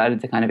 I'm excited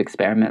to kind of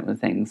experiment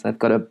with things. I've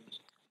got a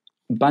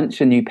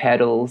bunch of new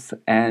pedals,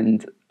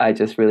 and I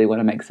just really want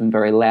to make some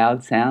very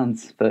loud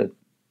sounds for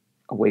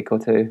a week or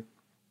two.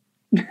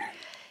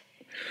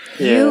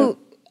 Yeah.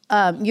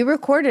 You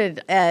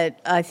recorded at,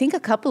 I think, a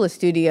couple of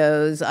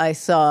studios I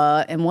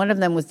saw, and one of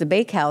them was the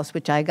Bakehouse,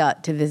 which I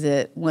got to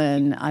visit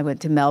when I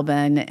went to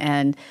Melbourne,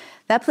 and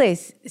that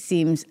place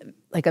seems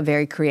like a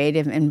very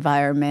creative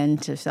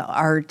environment. There's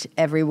art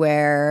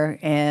everywhere,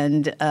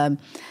 and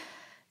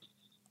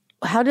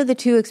how do the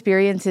two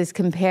experiences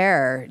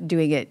compare,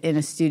 doing it in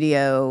a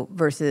studio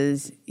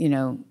versus, in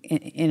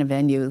a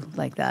venue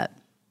like that?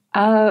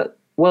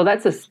 Well,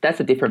 that's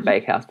a different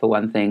Bakehouse for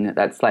one thing.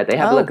 That's like they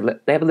have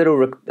a little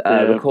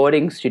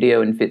recording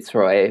studio in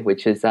Fitzroy,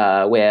 which is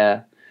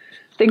where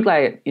I think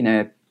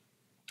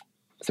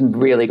some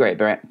really great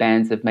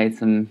bands have made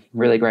some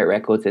really great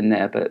records in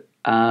there. But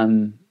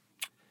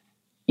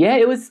Yeah,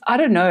 it was. I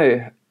don't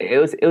know. It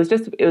was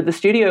just the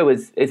studio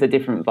is a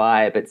different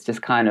vibe. It's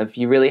just kind of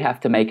you really have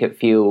to make it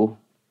feel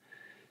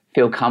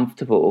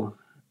comfortable.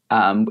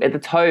 At the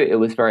Tote, it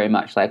was very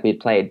much like we'd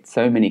played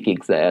so many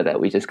gigs there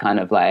that we just kind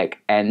of like,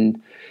 and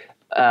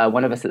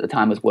one of us at the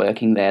time was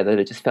working there, that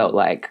it just felt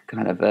like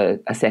kind of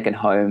a second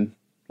home,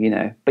 you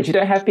know. But you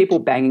don't have people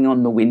banging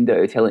on the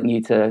window telling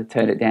you to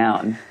turn it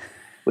down,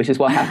 which is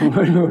what happened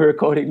when we were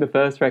recording the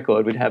first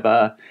record. We'd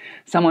have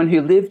someone who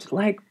lived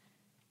like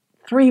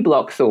 3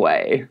 blocks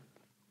away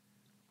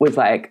was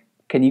like,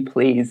 "Can you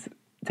please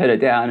turn it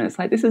down?" And it's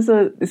like, this is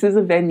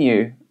a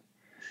venue.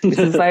 This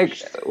is like.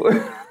 So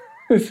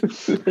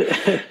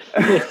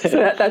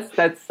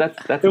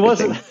that's it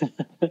wasn't.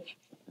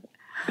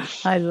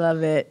 I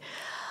love it.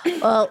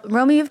 Well,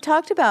 Romy, you've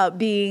talked about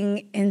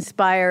being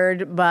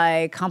inspired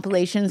by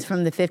compilations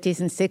from the 50s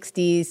and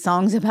 60s,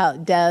 songs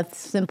about death,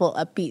 simple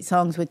upbeat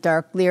songs with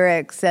dark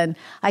lyrics, and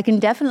I can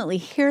definitely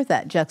hear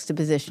that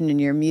juxtaposition in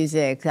your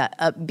music, that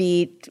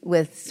upbeat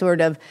with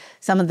sort of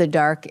some of the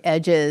dark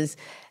edges.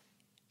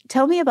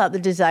 Tell me about the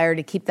desire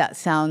to keep that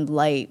sound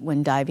light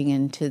when diving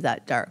into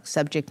that dark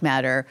subject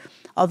matter,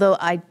 although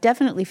I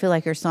definitely feel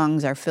like your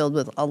songs are filled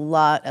with a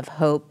lot of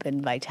hope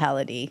and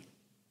vitality.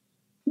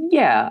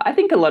 Yeah, I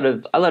think a lot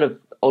of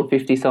old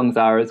 50 songs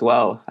are as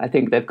well. I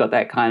think they've got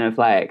that kind of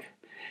like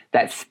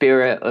that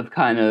spirit of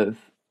kind of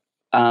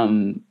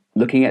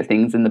looking at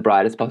things in the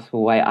brightest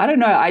possible way. I don't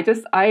know.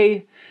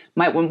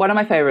 One of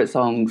my favorite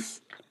songs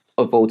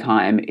of all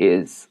time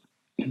is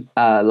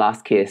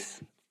 "Last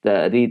Kiss,"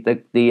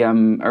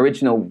 the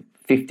original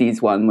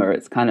 50s one, where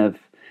it's kind of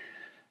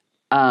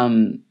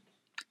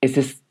it's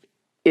just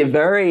a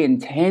very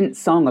intense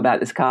song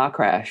about this car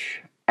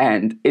crash,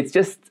 and it's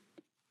just.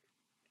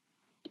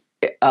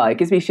 It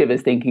gives me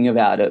shivers thinking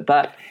about it,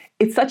 but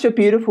it's such a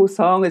beautiful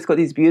song. It's got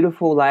these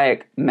beautiful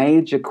like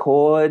major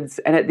chords,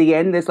 and at the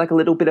end there's like a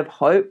little bit of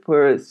hope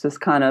where it's just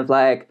kind of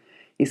like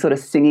you're sort of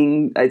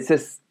singing. It's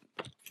just,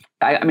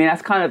 I mean,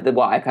 that's kind of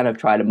what I kind of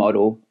try to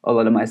model a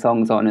lot of my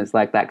songs on, is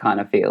like that kind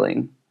of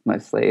feeling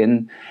mostly,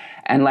 and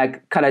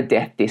like kind of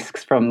death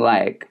discs from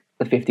like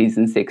the 50s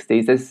and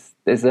 60s.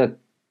 There's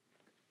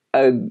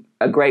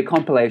a great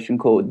compilation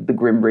called The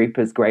Grim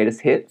Reaper's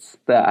Greatest Hits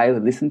that I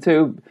listen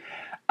to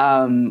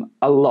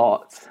a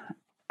lot,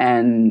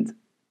 and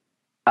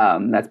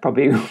that's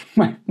probably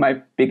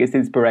my biggest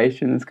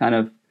inspiration is kind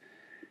of,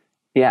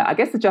 yeah, I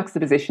guess the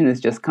juxtaposition is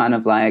just kind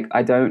of like,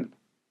 I don't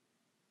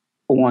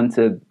want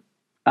to,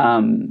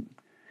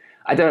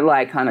 I don't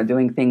like kind of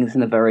doing things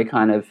in a very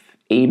kind of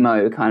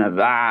emo kind of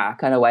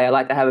way. I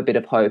like to have a bit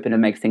of hope, and it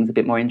makes things a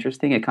bit more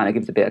interesting. It kind of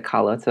gives a bit of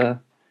colour to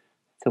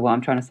what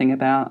I'm trying to sing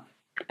about,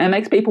 and it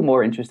makes people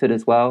more interested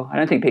as well. I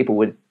don't think people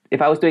would,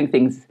 if I was doing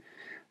things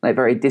like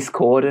very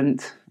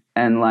discordant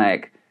and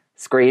like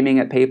screaming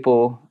at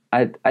people,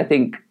 I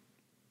think,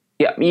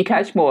 yeah, you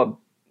catch more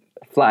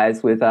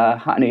flies with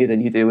honey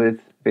than you do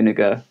with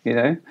vinegar, you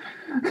know?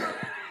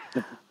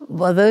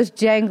 Well, those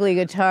jangly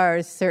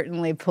guitars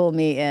certainly pull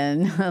me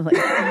in,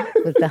 like,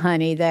 with the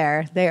honey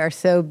there. They are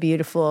so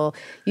beautiful.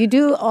 You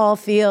do all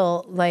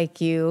feel like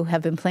you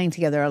have been playing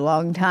together a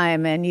long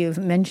time, and you've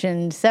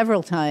mentioned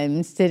several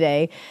times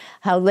today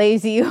how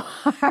lazy you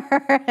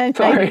are and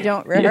how you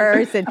don't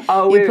rehearse and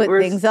you put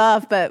things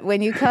off. But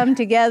when you come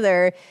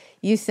together,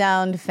 you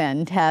sound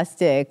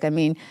fantastic. I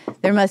mean,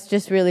 there must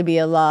just really be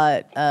a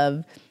lot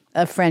of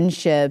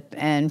friendship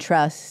and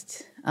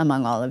trust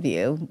among all of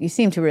you. You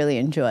seem to really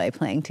enjoy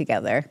playing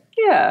together.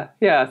 Yeah.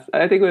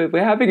 I think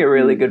we're having a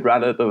really good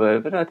run at the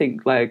moment. I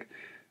think like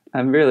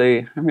I'm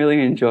really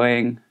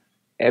enjoying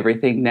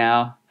everything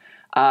now.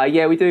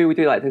 Yeah, we do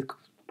like to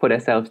put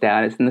ourselves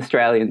down. It's an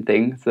Australian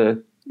thing. So,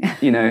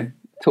 you know,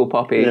 tall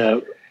poppy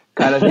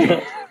kind of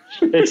thing.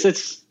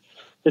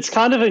 It's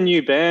kind of a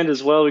new band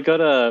as well. We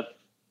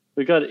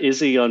got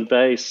Izzy on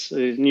bass,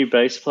 a new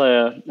bass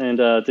player, and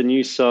the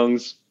new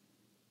songs,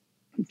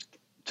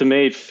 to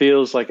me, it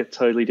feels like a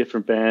totally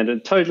different band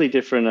and totally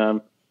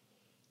different,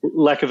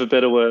 lack of a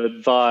better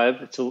word,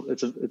 vibe.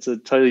 It's a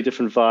totally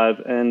different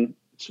vibe, and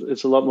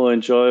it's a lot more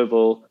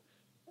enjoyable.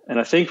 And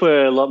I think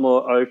we're a lot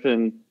more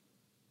open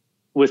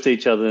with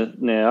each other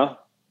now,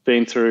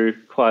 been through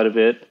quite a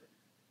bit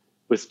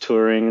with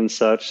touring and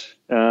such,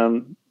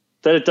 that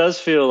it does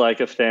feel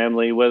like a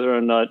family, whether or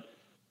not,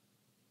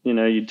 you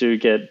know, you do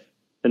get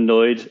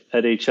annoyed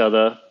at each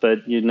other,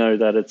 but you know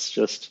that it's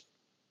just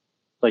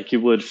like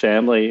you would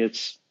family.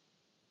 It's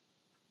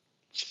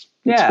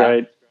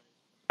great.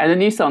 And the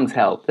new songs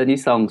help. The new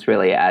songs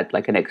really add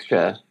like an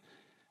extra,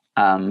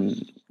 add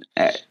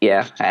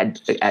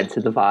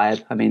to the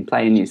vibe. I mean,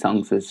 playing new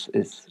songs has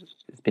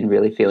been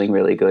really feeling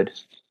really good.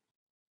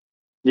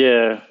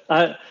 Yeah.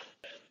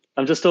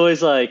 I'm just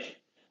always like,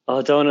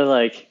 I don't want to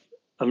like,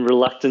 I'm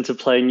reluctant to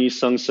play new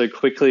songs so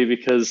quickly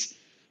because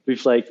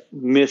we've like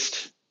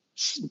missed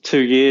 2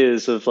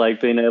 years of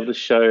like being able to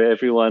show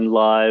everyone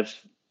live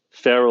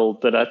Feral,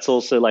 but that's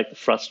also like the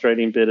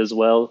frustrating bit as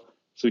well.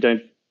 So we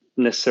don't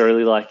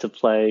necessarily like to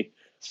play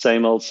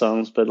same old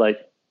songs, but like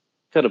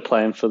got to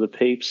play them for the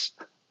peeps.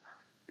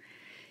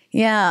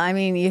 Yeah, I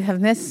mean, you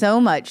have missed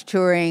so much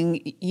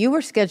touring. You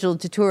were scheduled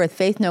to tour with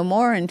Faith No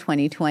More in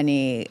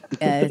 2020,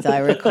 as I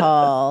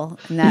recall,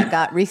 and that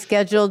got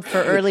rescheduled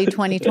for early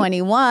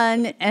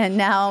 2021 and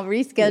now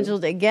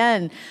rescheduled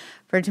again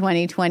for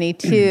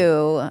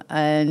 2022.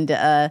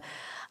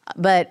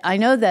 But I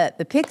know that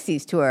the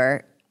Pixies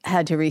tour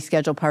had to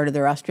reschedule part of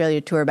their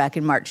Australia tour back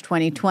in March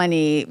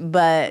 2020,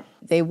 but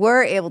they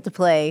were able to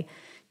play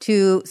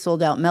 2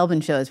 sold-out Melbourne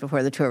shows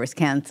before the tour was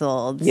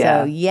canceled.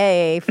 Yeah. So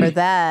yay for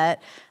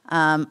that.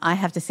 I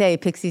have to say,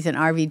 Pixies and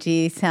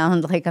RVG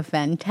sound like a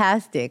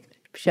fantastic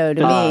show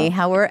to me.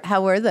 How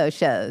were those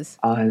shows?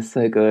 Oh, it was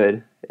so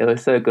good. It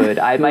was so good.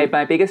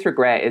 My biggest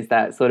regret is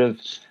that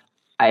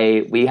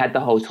we had the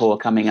whole tour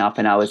coming up,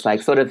 and I was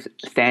like sort of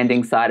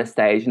standing side of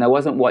stage, and I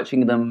wasn't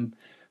watching them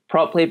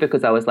properly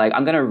because I was like,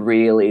 I'm gonna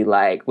really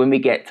like when we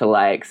get to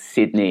like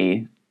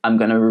Sydney, I'm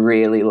gonna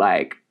really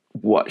like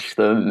watch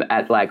them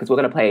at like, because we're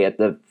going to play at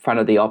the front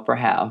of the Opera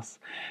House.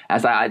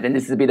 As then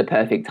this would be the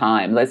perfect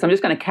time. Like, so I'm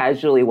just going to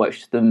casually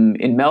watch them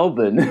in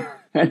Melbourne.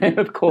 And then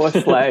of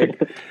course, like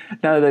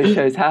none of those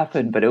shows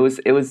happened, but it was,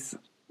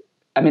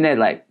 I mean,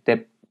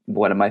 they're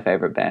one of my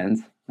favorite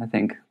bands. I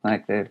think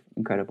like they're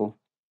incredible.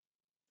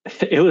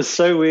 It was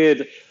so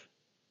weird.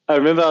 I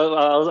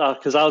remember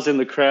because I was in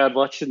the crowd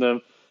watching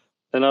them,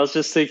 and I was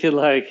just thinking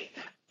like,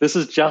 this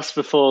is just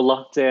before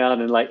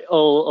lockdown and like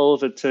all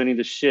of it turning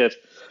to shit.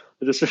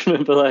 I just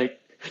remember like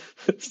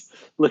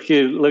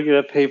looking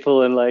at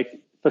people, and like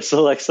I saw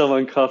like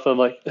someone cough. I'm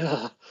like,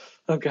 oh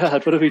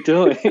God, what are we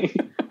doing?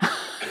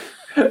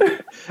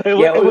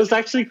 It was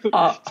actually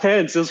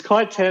tense. It was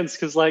quite tense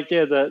because like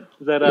that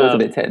it was a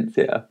bit tense.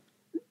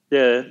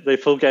 Yeah, they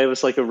full gave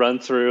us like a run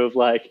through of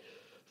like.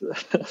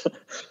 It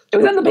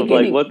was at the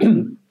beginning. Like, what?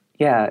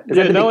 Yeah,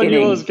 no one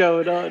knew what was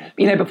going on.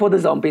 You know, before the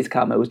zombies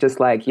come, it was just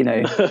like, you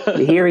know, you're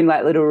hearing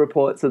like little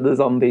reports of the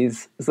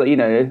zombies. So, you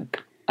know,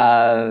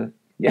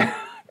 yeah.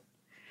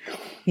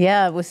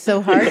 Yeah, it was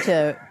so hard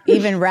to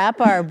even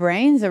wrap our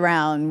brains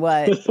around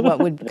what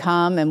would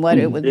come and what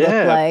it would look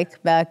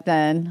like back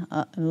then.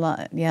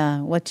 What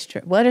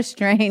a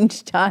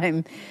strange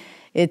time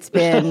it's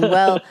been.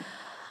 Well,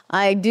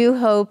 I do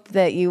hope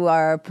that you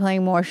are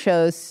playing more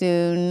shows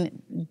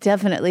soon.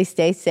 Definitely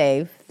stay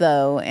safe,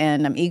 though,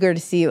 and I'm eager to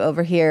see you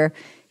over here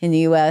in the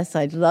U.S.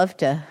 I'd love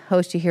to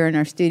host you here in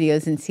our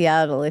studios in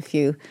Seattle if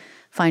you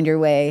find your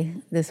way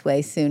this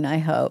way soon, I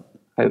hope.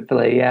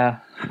 Hopefully, yeah.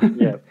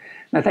 Yeah.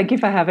 No, thank you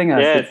for having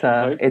us.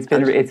 Yeah, it's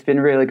been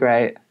really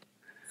great.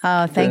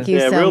 Oh, thank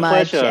you so real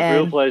much.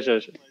 Real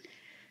pleasure.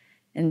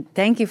 And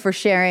thank you for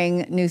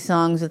sharing new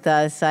songs with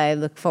us. I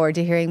look forward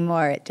to hearing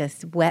more. It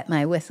just wet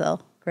my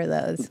whistle for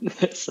those.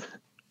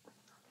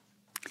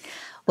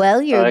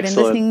 Well, you've been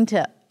listening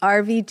to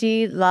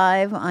RVG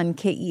live on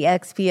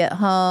KEXP at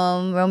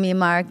home. Romy and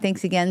Mark,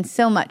 thanks again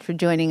so much for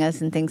joining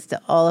us, and thanks to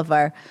all of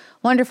our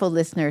wonderful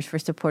listeners for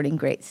supporting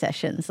great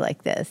sessions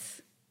like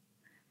this.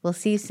 We'll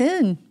see you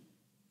soon.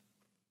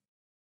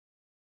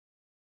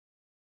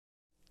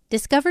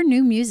 Discover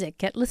new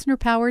music at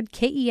listener-powered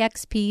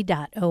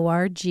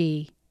KEXP.org.